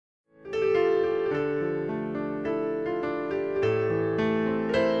Hello,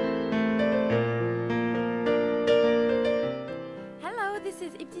 this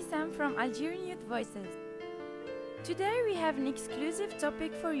is Ibtisam from Algerian Youth Voices. Today we have an exclusive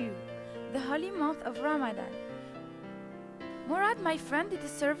topic for you, the holy month of Ramadan. Murad, my friend, did a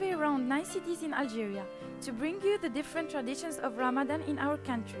survey around 9 cities in Algeria to bring you the different traditions of Ramadan in our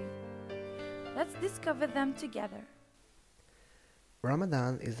country. Let's discover them together.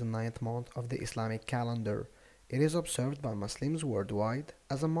 Ramadan is the ninth month of the Islamic calendar. It is observed by Muslims worldwide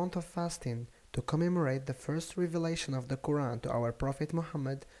as a month of fasting to commemorate the first revelation of the Quran to our Prophet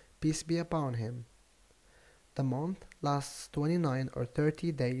Muhammad, peace be upon him. The month lasts 29 or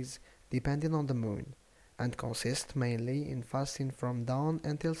 30 days depending on the moon, and consists mainly in fasting from dawn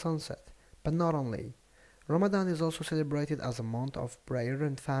until sunset, but not only. Ramadan is also celebrated as a month of prayer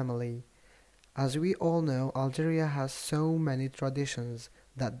and family. As we all know, Algeria has so many traditions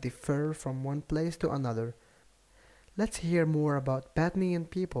that differ from one place to another. Let's hear more about Batnian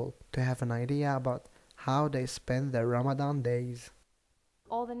people to have an idea about how they spend their Ramadan days.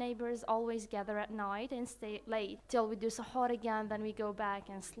 All the neighbors always gather at night and stay late till we do sahur again, then we go back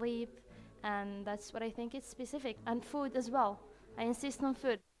and sleep. And that's what I think is specific. And food as well. I insist on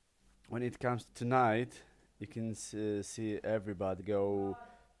food. When it comes to night, you can see everybody go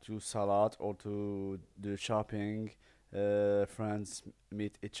to Salat or to do shopping. Friends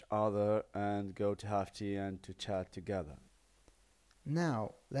meet each other and go to have tea and to chat together.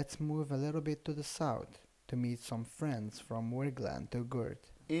 Now, let's move a little bit to the south to meet some friends from Wirgla and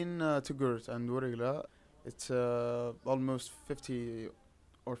Togurt. In Tugurt and Warigla, it's almost 50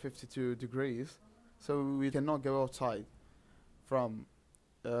 or 52 degrees, so we cannot go outside from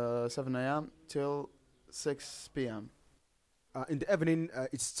 7 a.m. till 6 p.m. In the evening,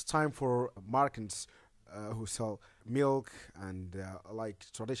 it's time for markets who sell milk and like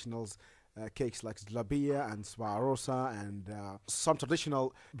traditional cakes like zlabia and swarosa and some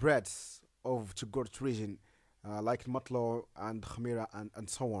traditional breads of Chugurt region like matlo and khamira and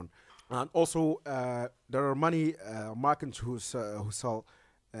so on. And also there are many markets who sell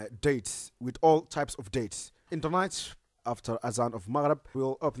dates with all types of dates. In the night after Azan of Maghrib,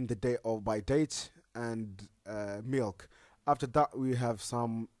 we'll open the day by dates and milk. After that, we have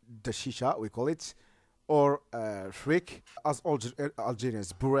some dashisha, we call it, or shrik, as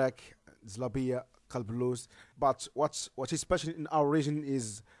Algerians, burek, zlabia, kalbulus. But what is special in our region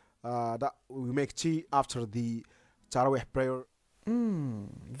is that we make tea after the Tarawih prayer.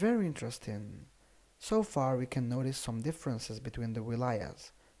 Very interesting. So far, we can notice some differences between the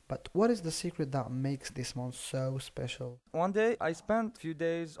wilayas. But what is the secret that makes this month so special? One day I spent few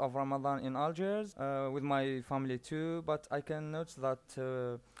days of Ramadan in Algiers with my family too, but I can notice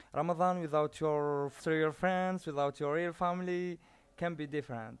that Ramadan without your friends, without your real family can be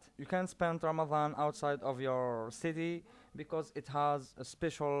different. You can spend Ramadan outside of your city because it has a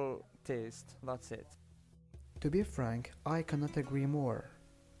special taste. That's it. To be frank, I cannot agree more.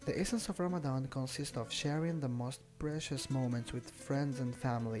 The essence of Ramadan consists of sharing the most precious moments with friends and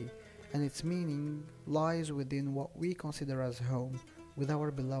family, and its meaning lies within what we consider as home with our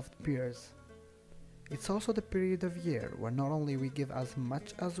beloved peers. It's also the period of year where not only we give as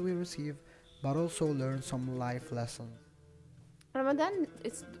much as we receive, but also learn some life lessons. Ramadan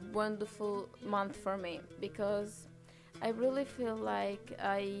is a wonderful month for me because I really feel like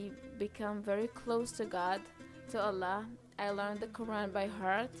I become very close to God, to Allah. I learned the Quran by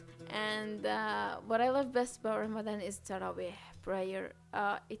heart, and what I love best about Ramadan is Tarawih prayer.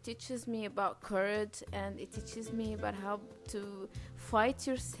 It teaches me about courage, and it teaches me about how to fight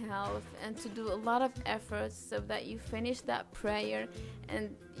yourself and to do a lot of efforts so that you finish that prayer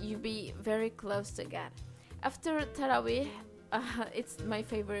and you be very close to God. After Tarawih, it's my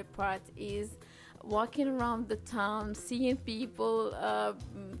favorite part is walking around the town, seeing people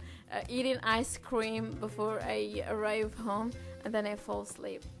eating ice cream before I arrive home, and then I fall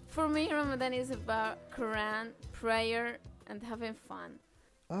asleep. For me, Ramadan is about Quran, prayer, and having fun.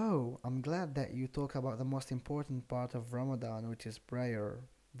 Oh, I'm glad that you talk about the most important part of Ramadan, which is prayer,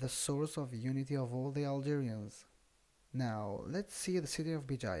 the source of unity of all the Algerians. Now, let's see the city of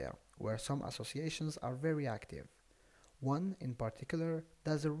Bijaya, where some associations are very active. One, in particular,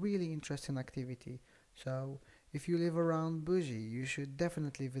 does a really interesting activity, so if you live around Bougie, you should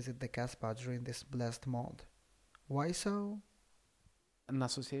definitely visit the Casbah during this blessed month. Why so? An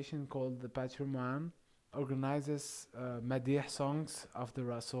association called the Patrimoine organizes Madih songs of the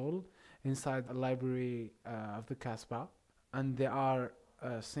Rasul inside a library of the Casbah, and they are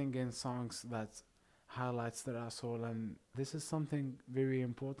singing songs that highlights the Rasul, and this is something very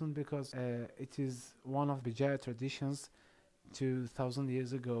important because it is one of Bijaya traditions 2000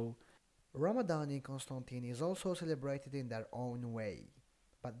 years ago. Ramadan in Constantine is also celebrated in their own way,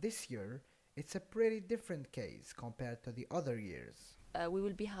 but this year it's a pretty different case compared to the other years. We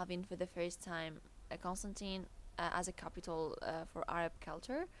will be having for the first time Constantine as a capital for Arab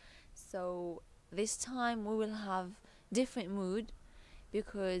culture. So this time we will have different mood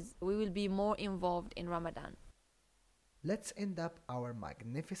because we will be more involved in Ramadan. Let's end up our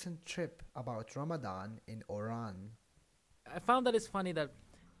magnificent trip about Ramadan in Oran. I found that it's funny that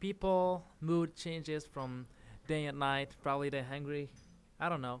people mood changes from day and night. Probably they're hungry. I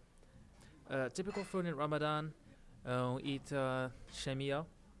don't know. Typical food in Ramadan. We eat shamia.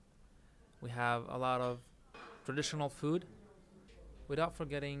 We have a lot of traditional food, without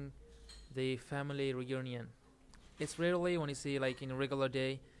forgetting the family reunion. It's rarely when you see, like in a regular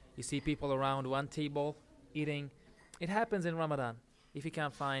day, you see people around one table eating. It happens in Ramadan. If you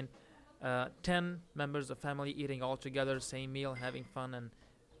can find 10 members of family eating all together, same meal, having fun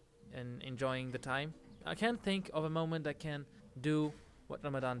and enjoying the time. I can't think of a moment that can do what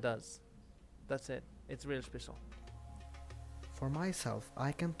Ramadan does. That's it. It's really special. For myself,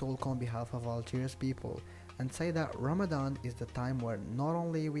 I can talk on behalf of Algeria's people and say that Ramadan is the time where not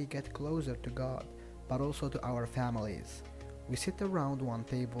only we get closer to God, but also to our families. We sit around one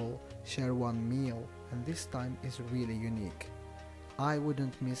table, share one meal, and this time is really unique. I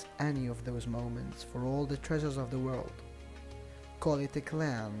wouldn't miss any of those moments for all the treasures of the world. Call it a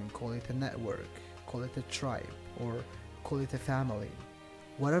clan, call it a network, call it a tribe, or call it a family.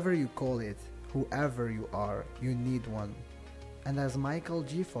 Whatever you call it, whoever you are, you need one. And as Michael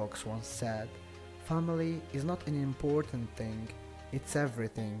G. Fox once said, family is not an important thing, it's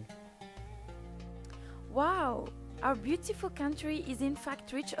everything. Wow! Our beautiful country is in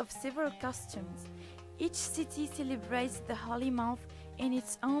fact rich of several customs. Each city celebrates the holy month in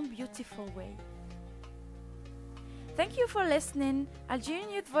its own beautiful way. Thank you for listening. Algerian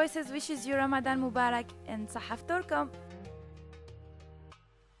Youth Voices wishes you Ramadan Mubarak and Sahaf Torkom.